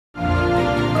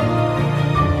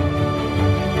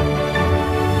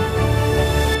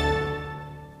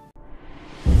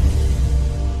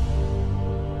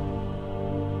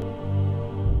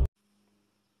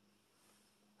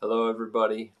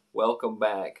everybody. Welcome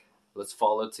back. Let's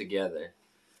follow together.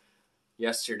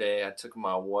 Yesterday, I took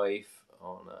my wife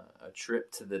on a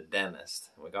trip to the dentist.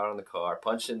 We got in the car,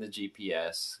 punched in the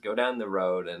GPS, go down the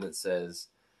road, and it says,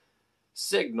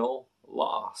 signal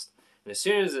lost. And as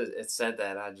soon as it said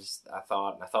that, I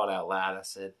thought out loud. I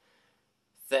said,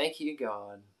 thank you,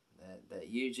 God, that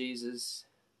you, Jesus,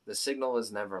 the signal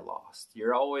is never lost.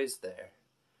 You're always there.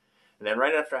 And then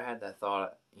right after I had that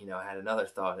thought, I had another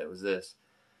thought. It was this.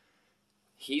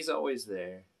 He's always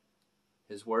there.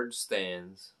 His word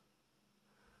stands.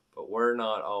 But we're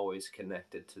not always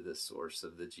connected to the source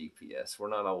of the GPS. We're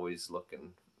not always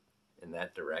looking in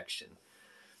that direction.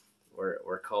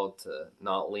 We're called to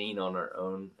not lean on our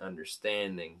own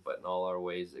understanding, but in all our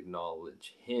ways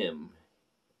acknowledge Him,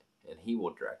 and He will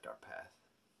direct our path.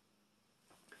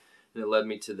 And it led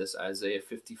me to this Isaiah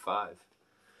 55.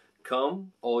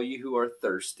 Come, all you who are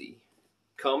thirsty,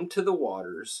 come to the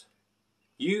waters.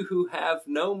 You who have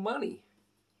no money,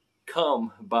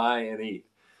 come buy and eat.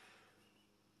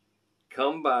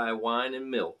 Come buy wine and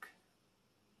milk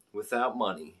without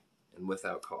money and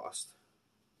without cost.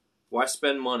 Why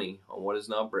spend money on what is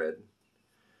not bread,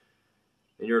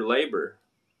 and your labor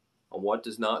on what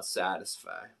does not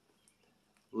satisfy?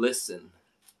 Listen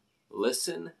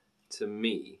to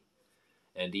me,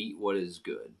 and eat what is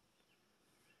good,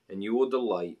 and you will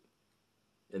delight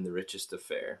in the richest of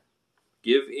fare.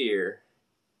 Give ear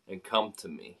and come to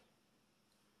me.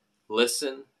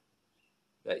 Listen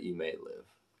that you may live.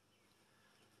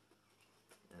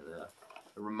 And it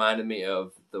reminded me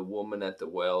of the woman at the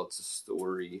well. It's a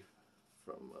story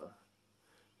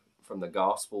from the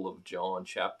Gospel of John,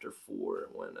 chapter 4,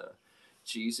 when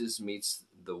Jesus meets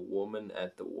the woman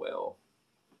at the well.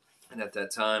 And at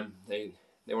that time, they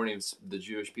weren't even, the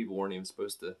Jewish people weren't even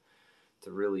supposed to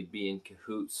really be in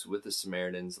cahoots with the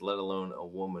Samaritans, let alone a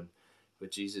woman. But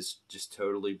Jesus just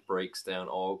totally breaks down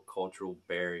all cultural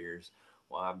barriers.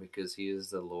 Why? Because He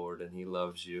is the Lord and He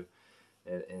loves you.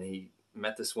 And He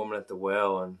met this woman at the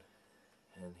well, and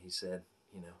He said,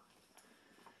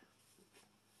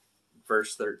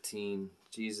 verse 13,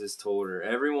 Jesus told her,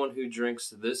 everyone who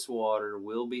drinks this water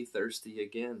will be thirsty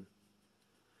again.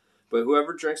 But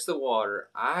whoever drinks the water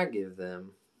I give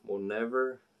them will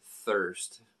never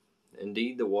thirst.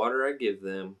 Indeed, the water I give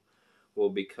them will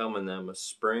become in them a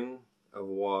spring of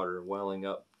water welling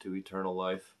up to eternal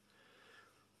life.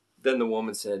 Then the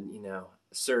woman said,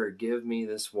 Sir, give me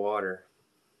this water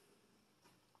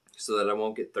so that I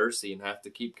won't get thirsty and have to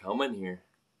keep coming here.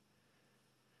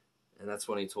 And that's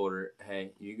when He told her,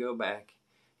 hey, you go back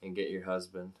and get your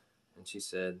husband. And she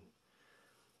said,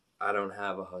 I don't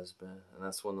have a husband. And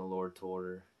that's when the Lord told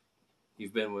her,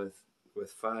 you've been with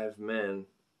 5 men,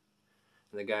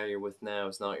 and the guy you're with now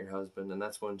is not your husband. And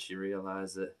that's when she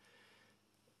realized that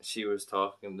she was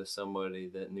talking to somebody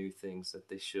that knew things that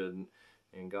they shouldn't.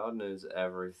 And God knows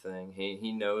everything.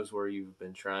 He knows where you've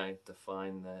been trying to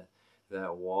find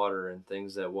that water and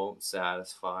things that won't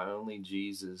satisfy. Only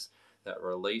Jesus, that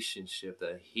relationship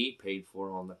that He paid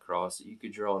for on the cross, that you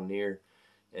could draw near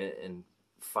and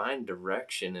find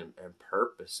direction and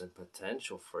purpose and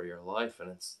potential for your life. And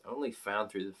it's only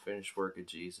found through the finished work of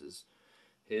Jesus.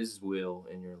 His will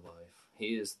in your life. He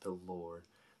is the Lord.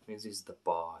 It means He's the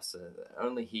boss.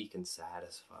 Only He can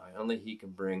satisfy. Only He can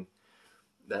bring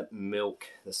that milk,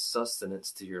 the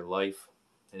sustenance to your life.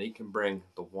 And He can bring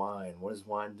the wine. What does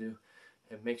wine do?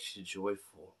 It makes you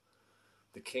joyful.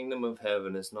 The kingdom of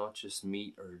heaven is not just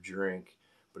meat or drink,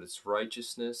 but it's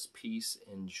righteousness, peace,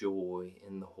 and joy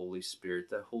in the Holy Spirit.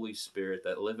 That Holy Spirit,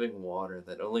 that living water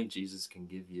that only Jesus can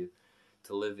give you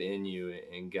to live in you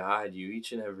and guide you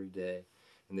each and every day.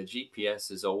 And the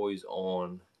GPS is always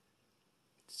on.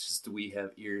 It's just that we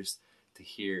have ears to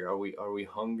hear. Are we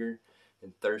hunger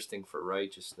and thirsting for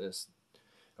righteousness?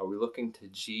 Are we looking to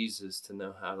Jesus to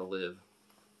know how to live?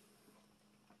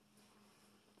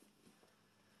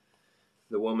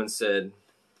 The woman said,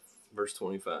 verse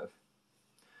 25,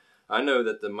 I know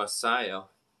that the Messiah,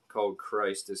 called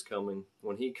Christ, is coming.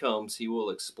 When He comes, He will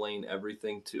explain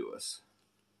everything to us.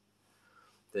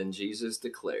 Then Jesus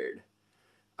declared,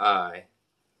 I,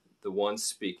 the one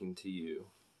speaking to you,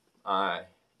 I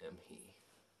am He.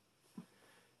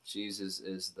 Jesus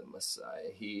is the Messiah.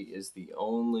 He is the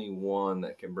only one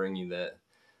that can bring you that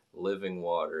living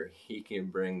water. He can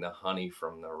bring the honey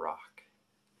from the rock.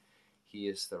 He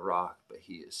is the rock, but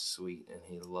He is sweet and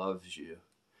He loves you.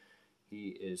 He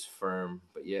is firm,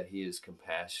 but yet He is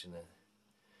compassionate.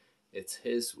 It's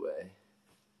His way.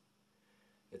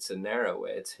 It's a narrow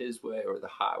way. It's His way or the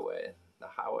highway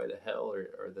to hell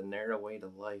or the narrow way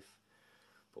to life.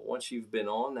 But once you've been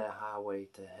on that highway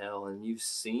to hell and you've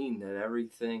seen that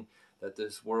everything that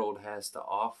this world has to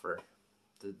offer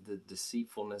the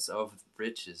deceitfulness of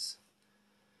riches.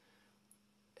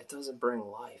 It doesn't bring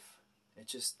life. It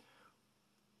just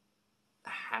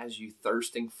has you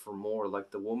thirsting for more,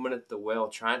 like the woman at the well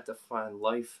trying to find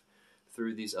life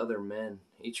through these other men.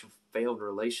 Each failed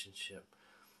relationship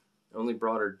only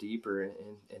brought her deeper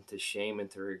into shame and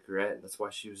to regret. That's why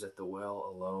she was at the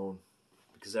well alone,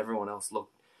 because everyone else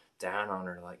looked down on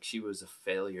her like she was a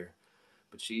failure.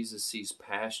 But Jesus sees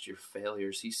past your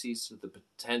failures. He sees the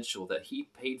potential that he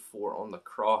paid for on the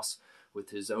cross with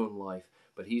his own life.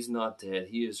 But he's not dead.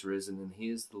 He is risen, and he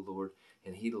is the Lord,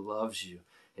 and he loves you.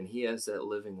 And he has that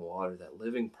living water, that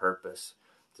living purpose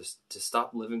to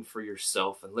stop living for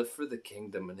yourself and live for the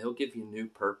kingdom. And he'll give you new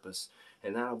purpose,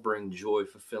 and that'll bring joy,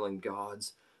 fulfilling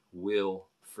God's will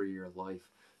for your life.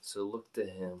 So look to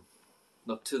him.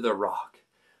 Look to the rock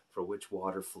for which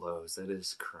water flows. That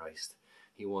is Christ.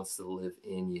 He wants to live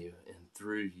in you and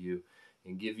through you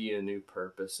and give you a new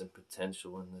purpose and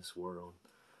potential in this world.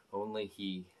 Only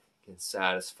he can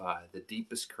satisfy the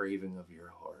deepest craving of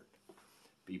your heart.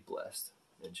 Be blessed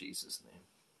in Jesus' name.